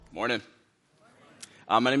Morning.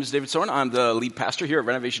 My name is David Soren. I'm the lead pastor here at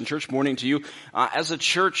Renovation Church. Morning to you. As a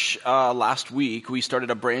church, last week, we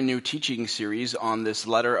started a brand new teaching series on this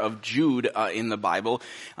letter of Jude in the Bible.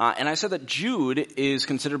 And I said that Jude is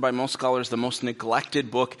considered by most scholars the most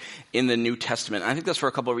neglected book in the New Testament. And I think that's for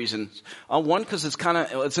a couple of reasons. One, because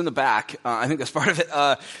it's in the back. I think that's part of it.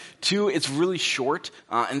 Two, it's really short.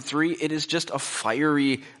 And three, it is just a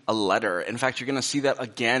fiery letter. In fact, you're going to see that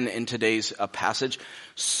again in today's passage.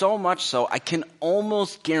 So much so, I can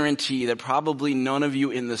almost guarantee that probably none of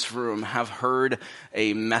you in this room have heard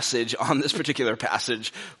a message on this particular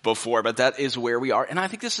passage before, but that is where we are. And I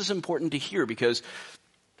think this is important to hear because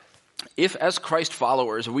if as Christ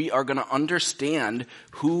followers we are going to understand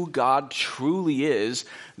who God truly is,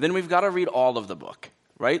 then we've got to read all of the book,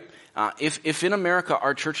 right? If in America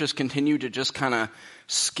our churches continue to just kind of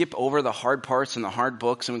skip over the hard parts and the hard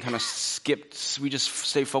books and we just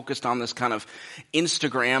stay focused on this kind of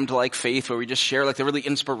Instagrammed-like faith where we just share like the really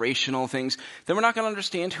inspirational things, then we're not going to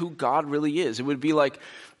understand who God really is. It would be like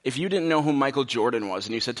if you didn't know who Michael Jordan was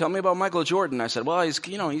and you said, tell me about Michael Jordan. I said, well, he's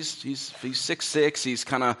 6'6", he's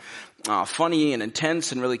kind of funny and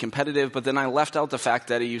intense and really competitive, but then I left out the fact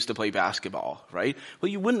that he used to play basketball, right?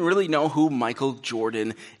 Well, you wouldn't really know who Michael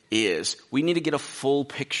Jordan is. We need to get a full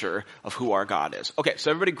picture of who our God is. Okay, so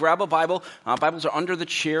everybody grab a Bible. Bibles are under the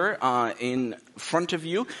chair in front of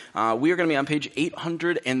you. We are going to be on page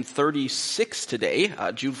 836 today,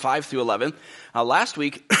 Jude 5 through 11. Last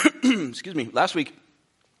week,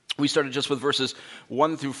 we started just with verses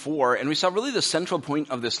 1 through 4, and we saw really the central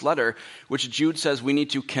point of this letter, which Jude says we need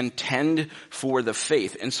to contend for the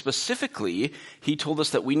faith. And specifically, he told us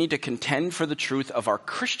that we need to contend for the truth of our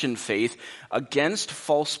Christian faith against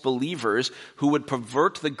false believers who would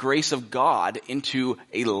pervert the grace of God into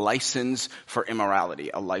a license for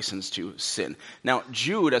immorality, a license to sin. Now,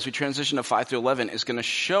 Jude, as we transition to 5 through 11, is going to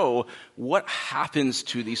show what happens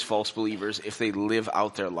to these false believers if they live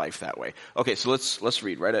out their life that way. Okay, so let's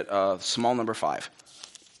read right at small number 5.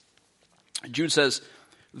 Jude says,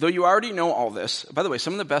 though you already know all this, by the way,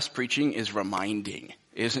 some of the best preaching is reminding.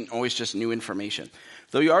 It isn't always just new information.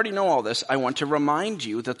 Though you already know all this, I want to remind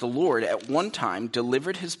you that the Lord at one time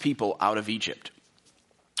delivered his people out of Egypt,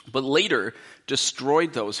 but later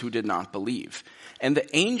destroyed those who did not believe. And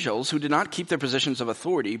the angels who did not keep their positions of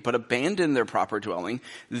authority, but abandoned their proper dwelling,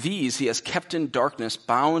 these he has kept in darkness,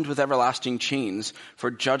 bound with everlasting chains for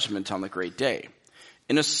judgment on the great day.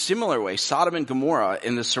 In a similar way, Sodom and Gomorrah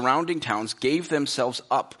and the surrounding towns gave themselves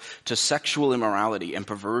up to sexual immorality and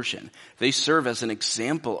perversion. They serve as an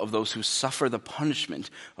example of those who suffer the punishment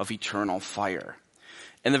of eternal fire.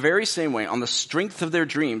 In the very same way, on the strength of their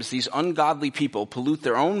dreams, these ungodly people pollute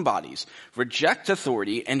their own bodies, reject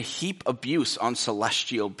authority, and heap abuse on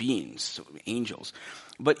celestial beings, angels.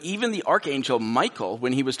 But even the archangel Michael,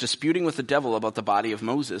 when he was disputing with the devil about the body of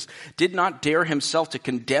Moses, did not dare himself to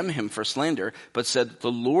condemn him for slander, but said,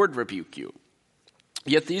 the Lord rebuke you.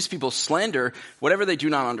 Yet these people slander whatever they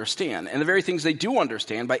do not understand, and the very things they do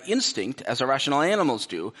understand by instinct, as irrational animals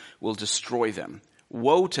do, will destroy them.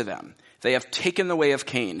 Woe to them! They have taken the way of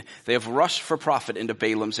Cain. They have rushed for profit into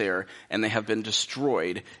Balaam's error, and they have been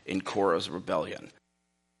destroyed in Korah's rebellion.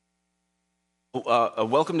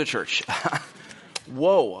 Welcome to church.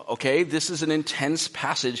 Whoa, okay, this is an intense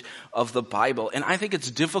passage of the Bible. And I think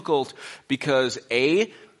it's difficult because,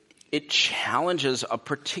 A, it challenges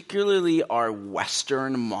particularly our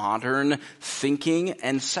Western modern thinking.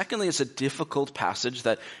 And secondly, it's a difficult passage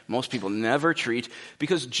that most people never treat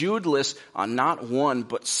because Jude lists not one,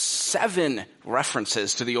 but 7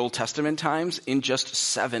 references to the Old Testament times in just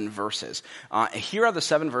 7 verses. Here are the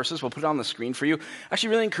 7 verses. We'll put it on the screen for you. I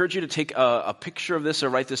actually really encourage you to take a picture of this or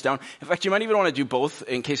write this down. In fact, you might even want to do both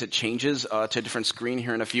in case it changes to a different screen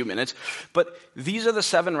here in a few minutes. But these are the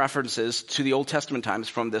 7 references to the Old Testament times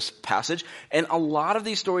from this passage. And a lot of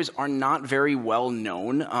these stories are not very well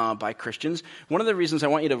known by Christians. One of the reasons I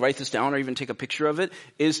want you to write this down or even take a picture of it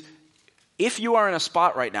is if you are in a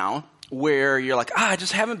spot right now where you're like, I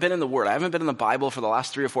just haven't been in the Word. I haven't been in the Bible for the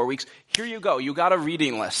last 3 or 4 weeks. Here you go. You got a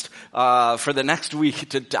reading list for the next week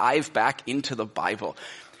to dive back into the Bible.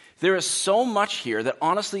 There is so much here that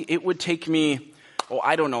honestly it would take me,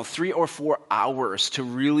 3 or 4 hours to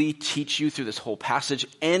really teach you through this whole passage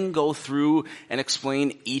and go through and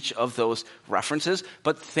explain each of those references.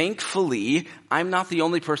 But thankfully, I'm not the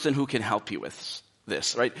only person who can help you with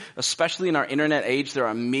this, right? Especially in our internet age, there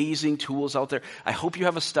are amazing tools out there. I hope you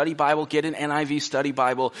have a study Bible. Get an NIV study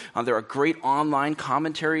Bible. There are great online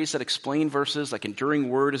commentaries that explain verses, like Enduring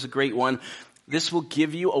Word is a great one. This will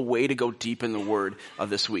give you a way to go deep in the Word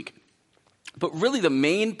this week. But really the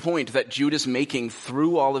main point that Jude is making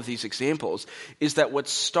through all of these examples is that what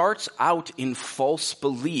starts out in false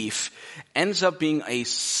belief ends up being a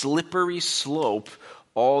slippery slope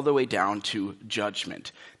all the way down to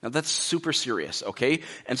judgment. Now that's super serious, okay?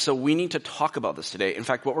 And so we need to talk about this today. In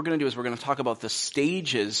fact, what we're going to do is we're going to talk about the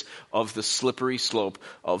stages of the slippery slope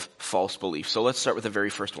of false belief. So let's start with the very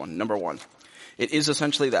first one. Number one, it is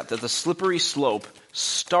essentially that the slippery slope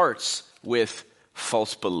starts with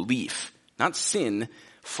false belief. Not sin,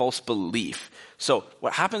 false belief. So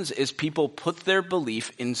what happens is people put their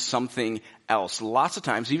belief in something else. Lots of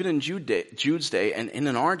times, even in Jude's day and in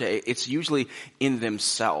our day, it's usually in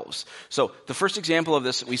themselves. So the first example of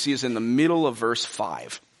this we see is in the middle of verse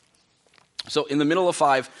 5. So in the middle of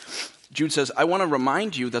 5, Jude says, I want to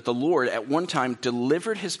remind you that the Lord at one time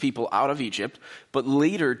delivered his people out of Egypt, but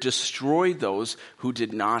later destroyed those who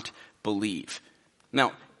did not believe.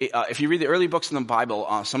 Now, if you read the early books in the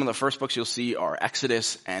Bible, some of the first books you'll see are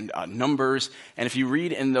Exodus and Numbers. And if you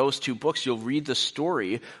read in those two books, you'll read the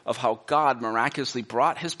story of how God miraculously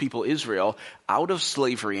brought his people Israel out of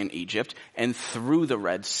slavery in Egypt and through the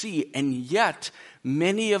Red Sea. And yet,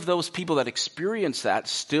 many of those people that experienced that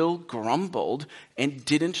still grumbled and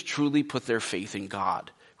didn't truly put their faith in God,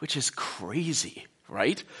 which is crazy,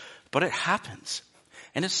 right? But it happens.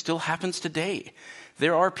 And it still happens today.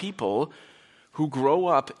 There are people who grow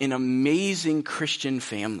up in amazing Christian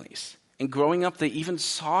families. And growing up, they even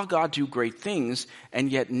saw God do great things, and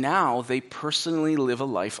yet now they personally live a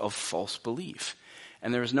life of false belief.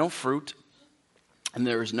 And there is no fruit, and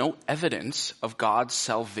there is no evidence of God's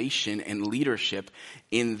salvation and leadership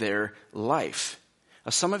in their life.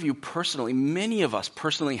 Some of you personally, many of us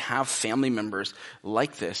personally have family members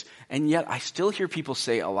like this, and yet I still hear people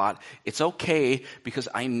say a lot, it's okay because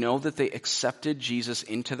I know that they accepted Jesus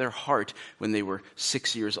into their heart when they were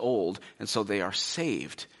 6 years old, and so they are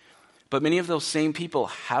saved. But many of those same people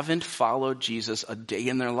haven't followed Jesus a day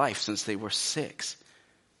in their life since they were 6.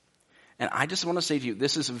 And I just want to say to you,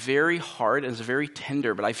 this is very hard and it's very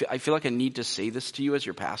tender, but I feel like I need to say this to you as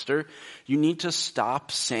your pastor. You need to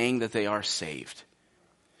stop saying that they are saved.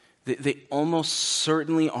 They almost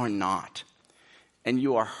certainly are not. And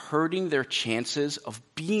you are hurting their chances of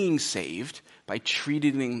being saved by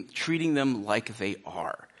treating them like they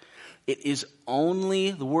are. It is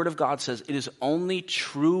only, the Word of God says, it is only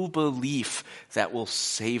true belief that will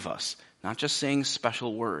save us. Not just saying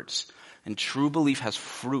special words. And true belief has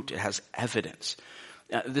fruit. It has evidence.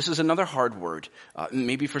 This is another hard word.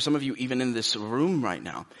 Maybe for some of you even in this room right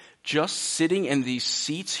now. Just sitting in these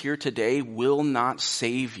seats here today will not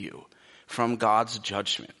save you from God's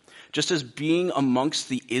judgment. Just as being amongst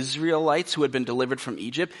the Israelites who had been delivered from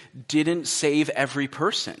Egypt didn't save every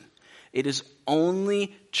person. It is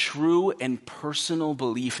only true and personal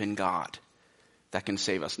belief in God that can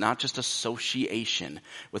save us, not just association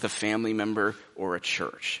with a family member or a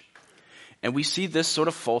church. And we see this sort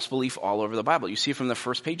of false belief all over the Bible. You see it from the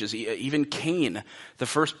first pages. Even Cain, the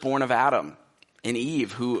firstborn of Adam, and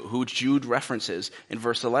Eve, who Jude references in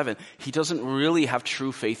verse 11, he doesn't really have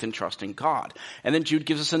true faith and trust in God. And then Jude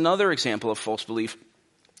gives us another example of false belief.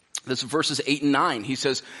 This verses 8 and 9. He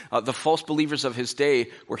says the false believers of his day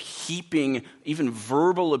were heaping even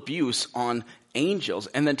verbal abuse on angels.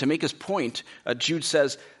 And then to make his point, Jude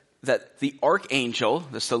says that the archangel,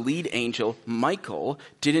 that's the lead angel, Michael,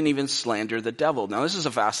 didn't even slander the devil. Now this is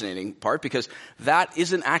a fascinating part because that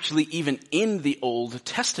isn't actually even in the Old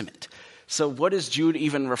Testament. So what is Jude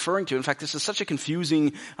even referring to? In fact, this is such a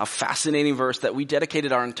confusing, fascinating verse that we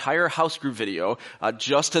dedicated our entire house group video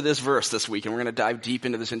just to this verse this week. And we're going to dive deep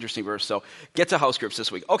into this interesting verse. So get to house groups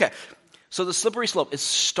this week. Okay. So the slippery slope, it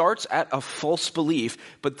starts at a false belief,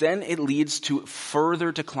 but then it leads to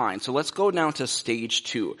further decline. So let's go now to stage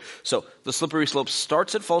 2. So the slippery slope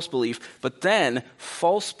starts at false belief, but then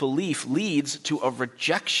false belief leads to a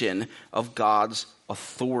rejection of God's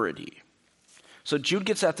authority. So Jude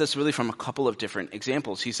gets at this really from a couple of different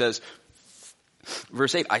examples. He says,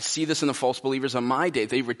 verse 8, I see this in the false believers of my day.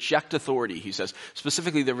 They reject authority, he says.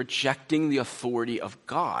 Specifically, they're rejecting the authority of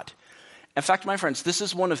God. In fact, my friends, this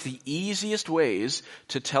is one of the easiest ways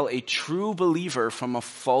to tell a true believer from a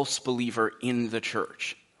false believer in the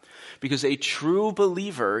church. Because a true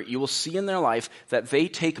believer, you will see in their life that they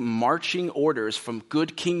take marching orders from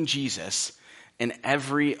good King Jesus in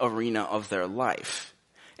every arena of their life.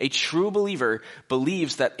 A true believer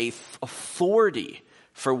believes that authority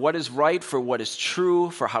for what is right, for what is true,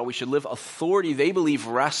 for how we should live, authority, they believe,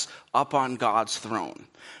 rests up on God's throne.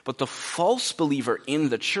 But the false believer in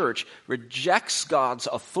the church rejects God's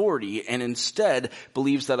authority and instead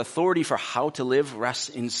believes that authority for how to live rests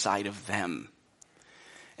inside of them.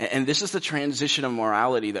 And this is the transition of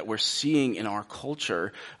morality that we're seeing in our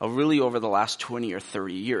culture really over the last 20 or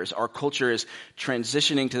 30 years. Our culture is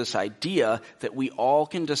transitioning to this idea that we all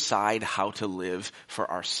can decide how to live for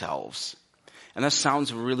ourselves. And that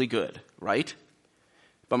sounds really good, right?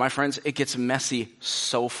 But my friends, it gets messy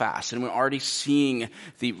so fast. And we're already seeing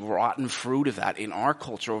the rotten fruit of that in our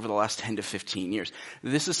culture over the last 10 to 15 years.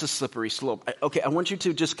 This is the slippery slope. I want you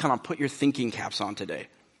to just kind of put your thinking caps on today.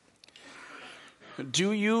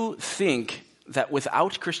 Do you think that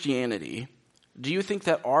without Christianity, do you think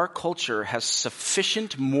that our culture has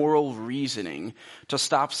sufficient moral reasoning to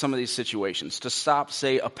stop some of these situations? To stop,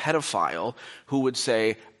 say, a pedophile who would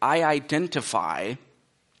say, I identify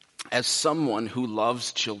as someone who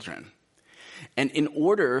loves children. And in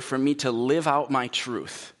order for me to live out my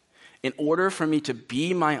truth, in order for me to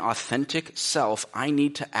be my authentic self, I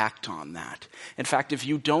need to act on that. In fact, if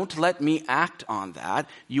you don't let me act on that,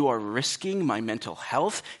 you are risking my mental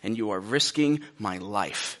health and you are risking my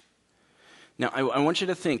life. Now, I want you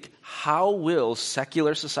to think, how will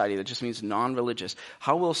secular society, that just means non-religious,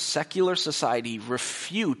 how will secular society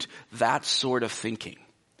refute that sort of thinking?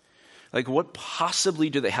 Like, what possibly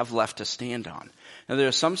do they have left to stand on? Now, there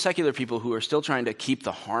are some secular people who are still trying to keep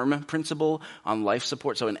the harm principle on life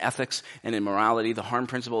support. So in ethics and in morality, the harm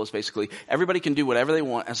principle is basically everybody can do whatever they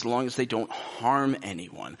want as long as they don't harm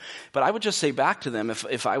anyone. But I would just say back to them,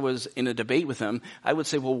 if I was in a debate with them, I would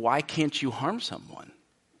say, well, why can't you harm someone?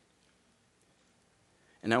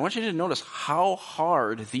 And I want you to notice how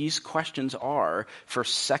hard these questions are for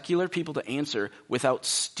secular people to answer without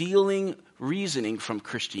stealing reasoning from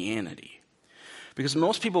Christianity. Because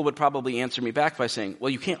most people would probably answer me back by saying,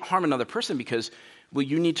 well, you can't harm another person because, well,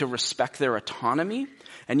 you need to respect their autonomy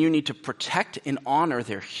and you need to protect and honor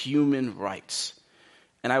their human rights.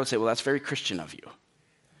 And I would say, well, that's very Christian of you.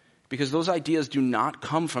 Because those ideas do not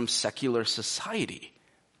come from secular society.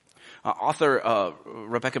 Author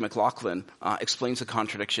Rebecca McLaughlin explains the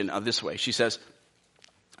contradiction this way. She says,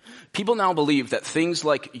 people now believe that things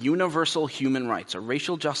like universal human rights or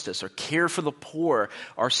racial justice or care for the poor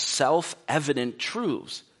are self-evident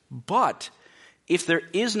truths. But if there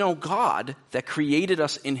is no God that created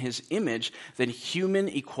us in his image, then human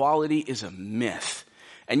equality is a myth.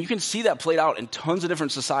 And you can see that played out in tons of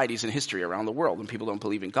different societies in history around the world when people don't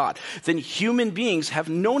believe in God. Then human beings have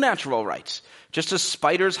no natural rights, just as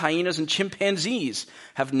spiders, hyenas, and chimpanzees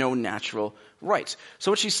have no natural rights.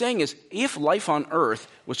 So what she's saying is, if life on Earth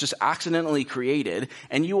was just accidentally created,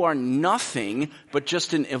 and you are nothing but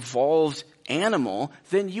just an evolved animal,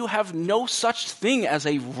 then you have no such thing as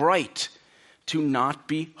a right to not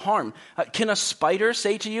be harmed. Can a spider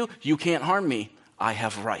say to you, you can't harm me, I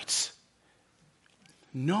have rights?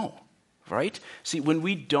 No, right? See, when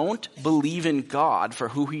we don't believe in God for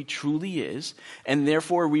who he truly is, and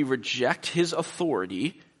therefore we reject his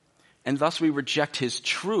authority, and thus we reject his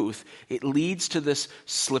truth, it leads to this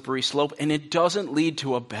slippery slope, and it doesn't lead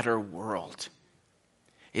to a better world.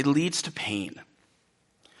 It leads to pain.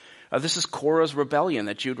 This is Korah's rebellion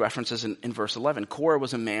that Jude references in verse 11. Korah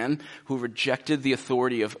was a man who rejected the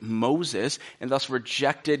authority of Moses and thus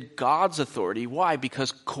rejected God's authority. Why?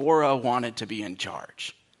 Because Korah wanted to be in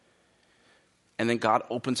charge. And then God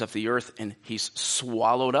opens up the earth and he's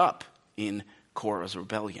swallowed up in Korah's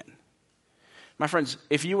rebellion. My friends,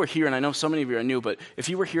 if you were here, and I know so many of you are new, but if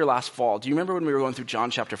you were here last fall, do you remember when we were going through John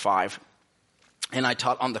chapter 5 and I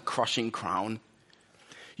taught on the crushing crown?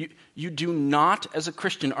 You do not, as a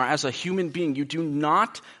Christian or as a human being, you do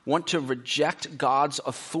not want to reject God's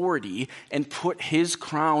authority and put his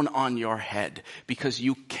crown on your head because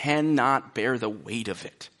you cannot bear the weight of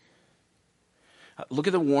it. Look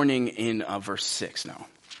at the warning in verse 6 now.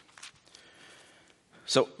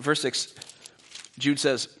 So, verse 6, Jude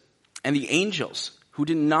says, and the angels who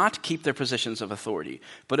did not keep their positions of authority,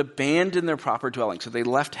 but abandoned their proper dwelling. So they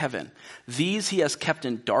left heaven. These he has kept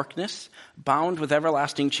in darkness, bound with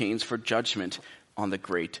everlasting chains for judgment on the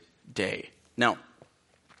great day. Now,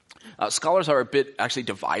 scholars are a bit actually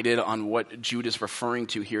divided on what Jude is referring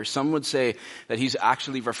to here. Some would say that he's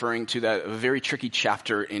actually referring to that very tricky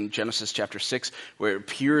chapter in Genesis chapter 6 where it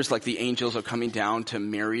appears like the angels are coming down to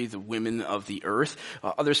marry the women of the earth.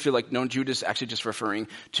 Others feel like, no, Jude is actually just referring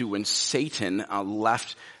to when Satan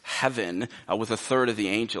left heaven with a third of the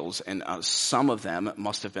angels, and some of them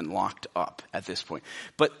must have been locked up at this point.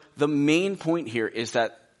 But the main point here is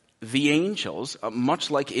that the angels,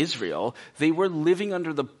 much like Israel, they were living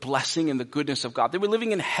under the blessing and the goodness of God. They were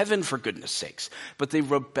living in heaven for goodness sakes, but they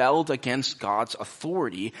rebelled against God's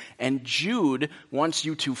authority. And Jude wants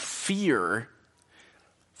you to fear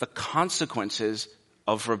the consequences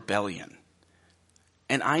of rebellion.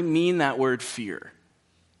 And I mean that word fear.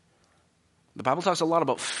 The Bible talks a lot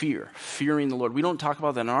about fear, fearing the Lord. We don't talk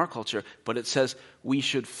about that in our culture, but it says we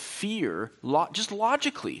should fear, just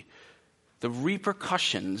logically, the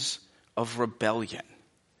repercussions of rebellion.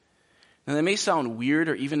 Now, that may sound weird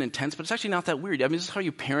or even intense, but it's actually not that weird. I mean, this is how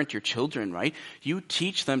you parent your children, right? You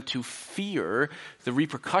teach them to fear the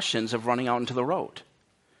repercussions of running out into the road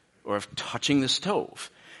or of touching the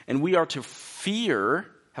stove. And we are to fear,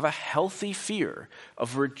 have a healthy fear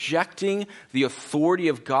of rejecting the authority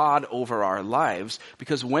of God over our lives,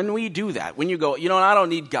 because when we do that, when you go, I don't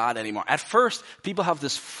need God anymore. At first, people have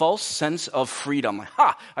this false sense of freedom.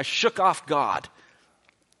 Like, I shook off God.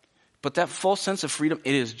 But that false sense of freedom,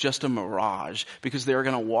 it is just a mirage, because they're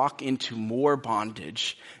going to walk into more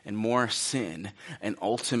bondage and more sin and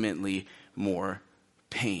ultimately more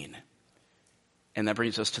pain. And that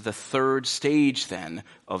brings us to the third stage then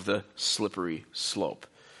of the slippery slope.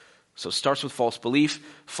 So it starts with false belief.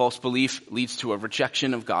 False belief leads to a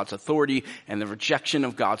rejection of God's authority, and the rejection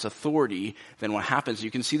of God's authority, then what happens, you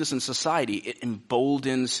can see this in society, it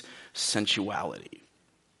emboldens sensuality.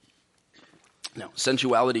 Now,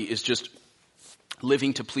 sensuality is just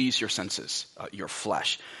living to please your senses, your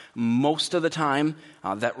flesh. Most of the time,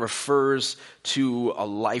 that refers to a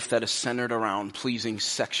life that is centered around pleasing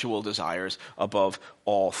sexual desires above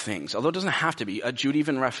all things. Although it doesn't have to be. Jude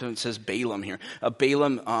even references Balaam here.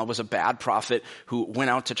 Balaam was a bad prophet who went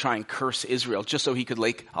out to try and curse Israel just so he could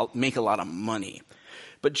make a lot of money.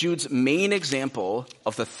 But Jude's main example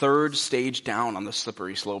of the third stage down on the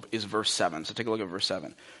slippery slope is verse 7. So take a look at verse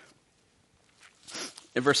 7.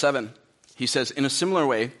 In verse 7, he says, in a similar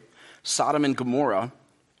way, Sodom and Gomorrah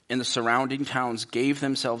and the surrounding towns gave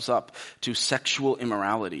themselves up to sexual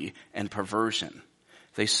immorality and perversion.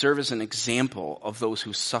 They serve as an example of those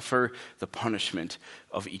who suffer the punishment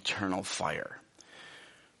of eternal fire.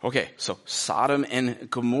 Okay, so Sodom and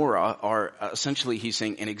Gomorrah are essentially, he's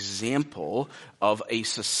saying, an example of a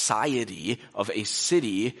society, of a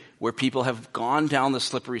city where people have gone down the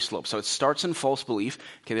slippery slope. So it starts in false belief.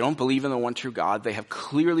 Okay, they don't believe in the one true God. They have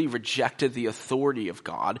clearly rejected the authority of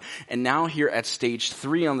God. And now here at stage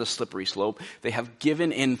 3 on the slippery slope, they have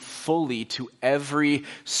given in fully to every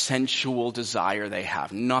sensual desire they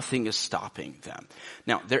have. Nothing is stopping them.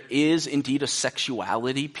 Now, there is indeed a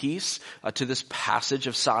sexuality piece to this passage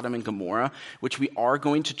of Sodom and Gomorrah, which we are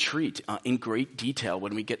going to treat in great detail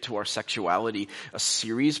when we get to our sexuality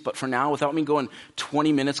series. But for now, without me going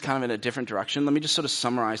 20 minutes kind of in a different direction, let me just sort of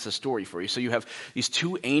summarize the story for you. So you have these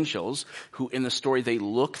two angels who in the story,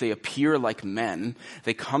 they appear like men.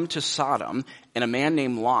 They come to Sodom, and a man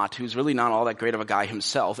named Lot, who's really not all that great of a guy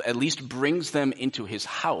himself, at least brings them into his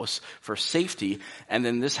house for safety. And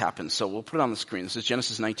then this happens. So we'll put it on the screen. This is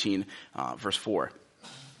Genesis 19, verse 4.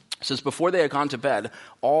 It says, before they had gone to bed,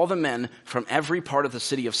 all the men from every part of the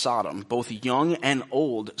city of Sodom, both young and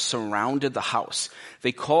old, surrounded the house.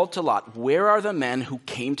 They called to Lot, where are the men who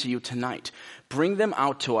came to you tonight? Bring them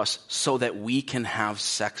out to us so that we can have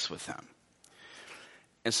sex with them.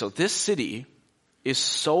 And so this city is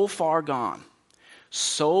so far gone,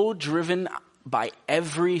 so driven by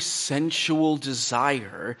every sensual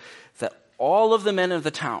desire, that all of the men of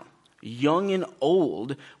the town, young and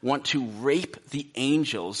old, want to rape the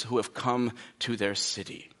angels who have come to their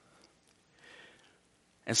city.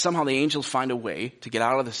 And somehow the angels find a way to get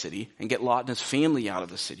out of the city and get Lot and his family out of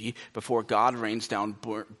the city before God rains down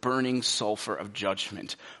burning sulfur of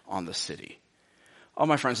judgment on the city. Oh,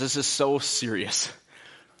 my friends, this is so serious.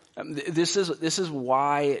 This is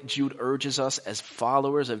why Jude urges us as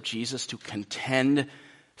followers of Jesus to contend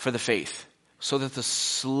for the faith, so that the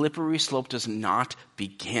slippery slope does not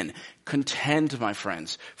begin. Contend, my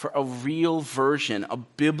friends, for a real version, a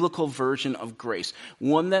biblical version of grace.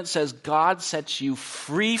 One that says God sets you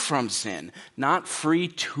free from sin, not free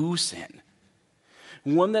to sin.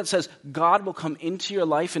 One that says God will come into your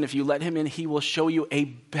life, and if you let him in, he will show you a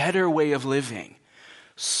better way of living.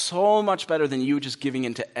 So much better than you just giving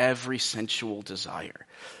into every sensual desire.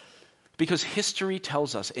 Because history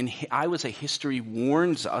tells us, and I would say history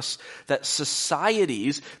warns us, that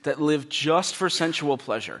societies that live just for sensual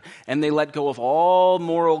pleasure and they let go of all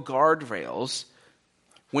moral guardrails,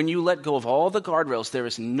 when you let go of all the guardrails, there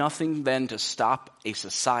is nothing then to stop a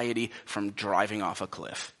society from driving off a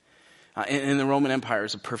cliff. And the Roman Empire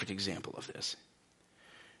is a perfect example of this.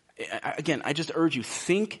 Again, I just urge you,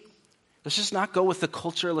 let's just not go with the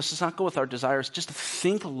culture, let's just not go with our desires, just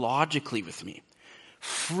think logically with me.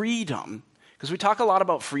 Freedom, because we talk a lot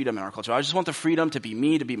about freedom in our culture. I just want the freedom to be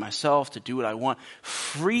me, to be myself, to do what I want.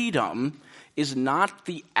 Freedom is not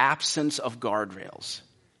the absence of guardrails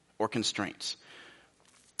or constraints.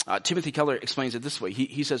 Timothy Keller explains it this way.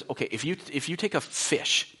 He says, okay, if you take a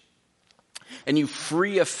fish and you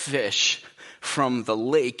free a fish from the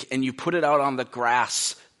lake and you put it out on the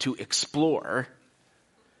grass to explore,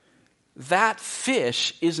 that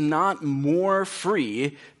fish is not more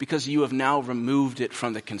free because you have now removed it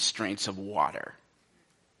from the constraints of water.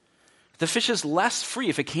 The fish is less free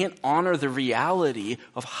if it can't honor the reality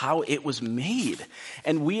of how it was made.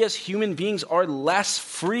 And we as human beings are less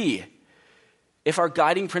free if our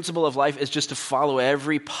guiding principle of life is just to follow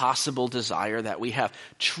every possible desire that we have.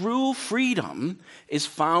 True freedom is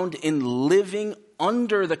found in living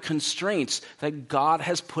under the constraints that God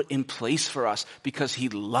has put in place for us because he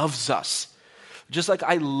loves us. Just like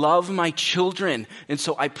I love my children, and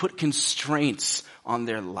so I put constraints on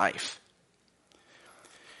their life.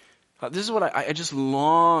 This is what I just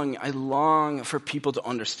long for people to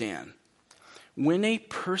understand. When a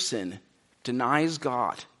person denies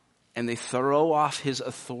God and they throw off his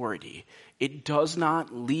authority, it does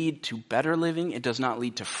not lead to better living. It does not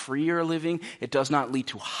lead to freer living. It does not lead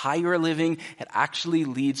to higher living. It actually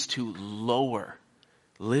leads to lower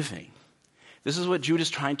living. This is what Jude is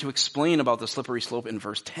trying to explain about the slippery slope in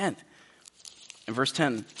verse 10. In verse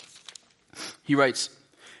 10, he writes,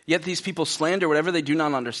 "Yet these people slander whatever they do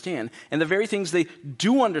not understand, and the very things they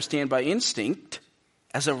do understand by instinct,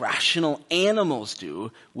 as irrational animals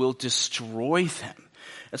do, will destroy them."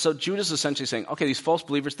 And so Jude is essentially saying, okay, these false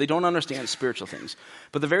believers, they don't understand spiritual things.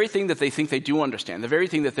 But the very thing that they think they do understand, the very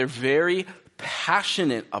thing that they're very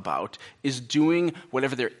passionate about, is doing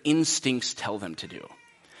whatever their instincts tell them to do.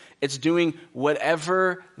 It's doing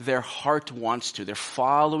whatever their heart wants to. They're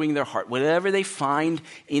following their heart. Whatever they find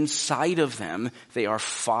inside of them, they are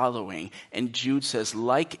following. And Jude says,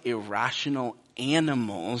 like irrational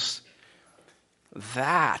animals,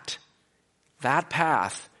 that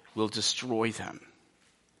path will destroy them.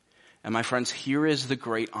 And my friends, here is the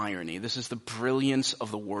great irony. This is the brilliance of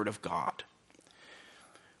the Word of God.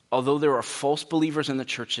 Although there are false believers in the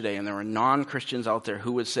church today, and there are non-Christians out there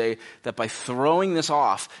who would say that by throwing this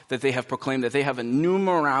off, that they have proclaimed that they have a new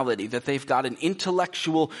morality, that they've got an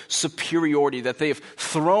intellectual superiority, that they have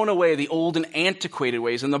thrown away the old and antiquated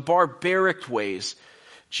ways and the barbaric ways,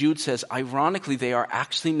 Jude says, ironically, they are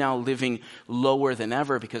actually now living lower than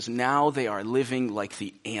ever because now they are living like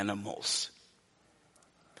the animals.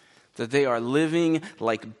 That they are living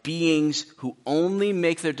like beings who only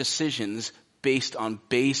make their decisions based on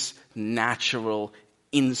base natural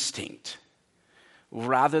instinct,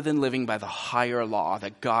 rather than living by the higher law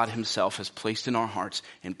that God himself has placed in our hearts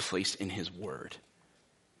and placed in his word.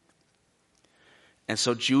 And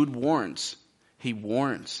so Jude warns, he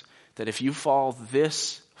warns that if you fall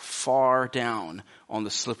this far down on the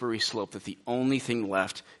slippery slope, that the only thing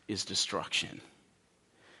left is destruction.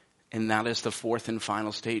 And that is the fourth and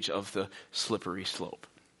final stage of the slippery slope.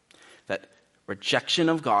 That rejection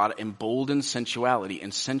of God emboldens sensuality,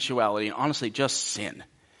 and honestly just sin,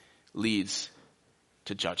 leads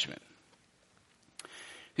to judgment.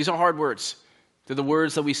 These are hard words. They're the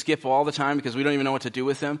words that we skip all the time because we don't even know what to do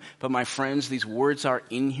with them. But my friends, these words are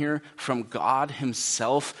in here from God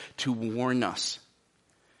himself to warn us.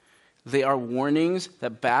 They are warnings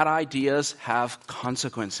that bad ideas have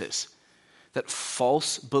consequences. That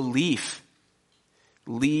false belief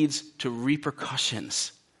leads to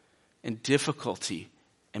repercussions and difficulty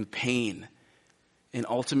and pain and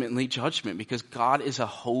ultimately judgment, because God is a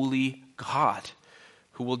holy God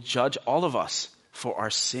who will judge all of us for our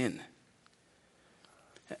sin.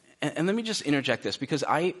 And let me just interject this, because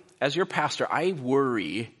as your pastor, I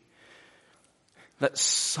worry that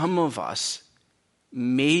some of us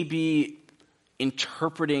may be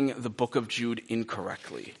interpreting the book of Jude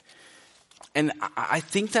incorrectly. And I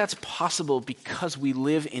think that's possible because we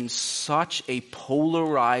live in such a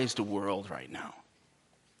polarized world right now.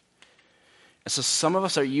 And so some of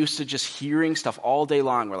us are used to just hearing stuff all day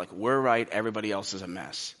long. We're like, we're right, everybody else is a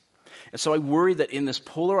mess. And so I worry that in this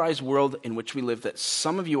polarized world in which we live, that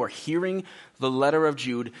some of you are hearing the letter of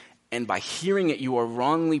Jude, and by hearing it, you are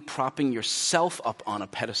wrongly propping yourself up on a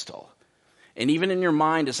pedestal. And even in your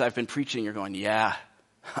mind, as I've been preaching, you're going, yeah,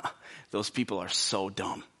 those people are so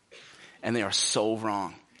dumb. And they are so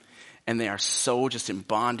wrong. And they are so just in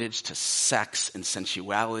bondage to sex and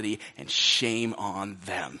sensuality, and shame on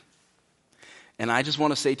them. And I just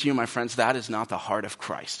want to say to you, my friends, that is not the heart of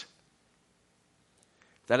Christ.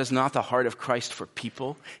 That is not the heart of Christ for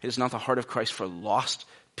people. It is not the heart of Christ for lost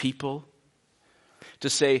people. To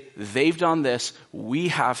say, they've done this, we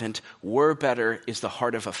haven't, we're better, is the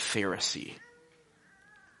heart of a Pharisee.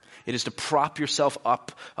 It is to prop yourself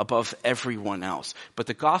up above everyone else. But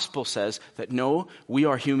the gospel says that no, we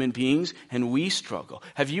are human beings and we struggle.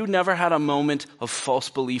 Have you never had a moment of false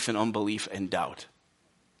belief and unbelief and doubt?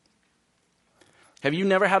 Have you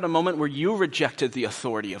never had a moment where you rejected the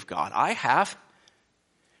authority of God? I have.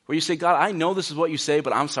 Where you say, God, I know this is what you say,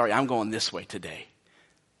 but I'm sorry, I'm going this way today.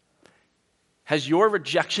 Has your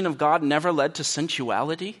rejection of God never led to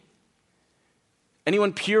sensuality?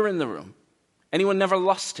 Anyone pure in the room? Anyone never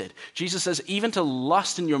lusted? Jesus says even to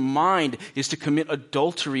lust in your mind is to commit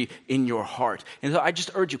adultery in your heart. And so I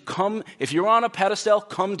just urge you, come, if you're on a pedestal,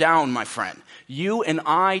 come down, my friend. You and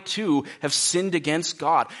I too have sinned against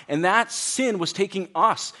God. And that sin was taking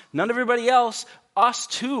us, not everybody else, us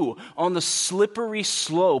too, on the slippery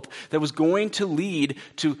slope that was going to lead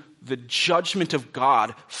to the judgment of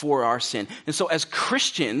God for our sin. And so as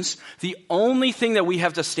Christians, the only thing that we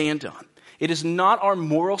have to stand on, it is not our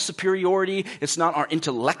moral superiority. It's not our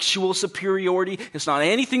intellectual superiority. It's not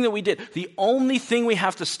anything that we did. The only thing we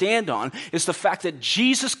have to stand on is the fact that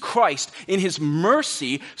Jesus Christ, in his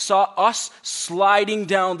mercy, saw us sliding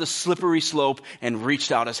down the slippery slope and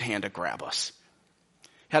reached out his hand to grab us.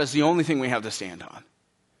 That is the only thing we have to stand on.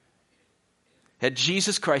 That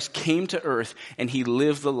Jesus Christ came to earth and he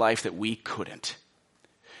lived the life that we couldn't.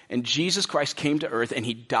 And Jesus Christ came to earth and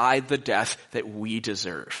he died the death that we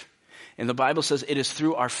deserve. And the Bible says it is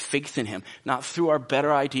through our faith in him, not through our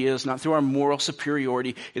better ideas, not through our moral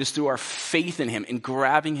superiority. It is through our faith in him, in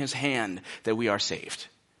grabbing his hand, that we are saved.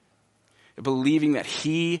 Believing that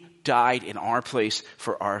he died in our place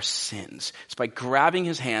for our sins. It's by grabbing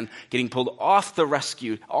his hand, getting pulled off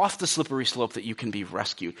the slippery slope, that you can be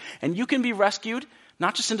rescued. And you can be rescued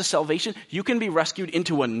not just into salvation, you can be rescued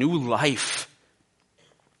into a new life.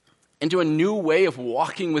 Into a new way of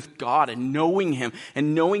walking with God and knowing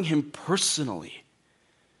him personally.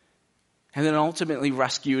 And then ultimately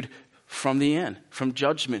rescued from the end, from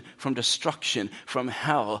judgment, from destruction, from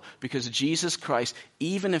hell, because Jesus Christ,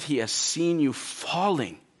 even if he has seen you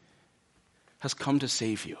falling, has come to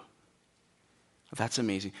save you. That's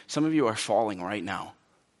amazing. Some of you are falling right now.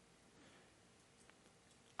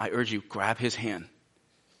 I urge you, grab his hand.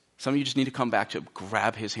 Some of you just need to come back to it.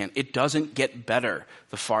 Grab his hand. It doesn't get better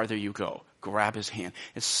the farther you go. Grab his hand.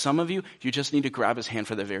 And some of you, you just need to grab his hand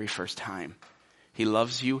for the very first time. He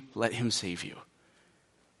loves you. Let him save you.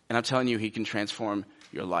 And I'm telling you, he can transform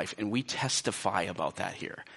your life. And we testify about that here.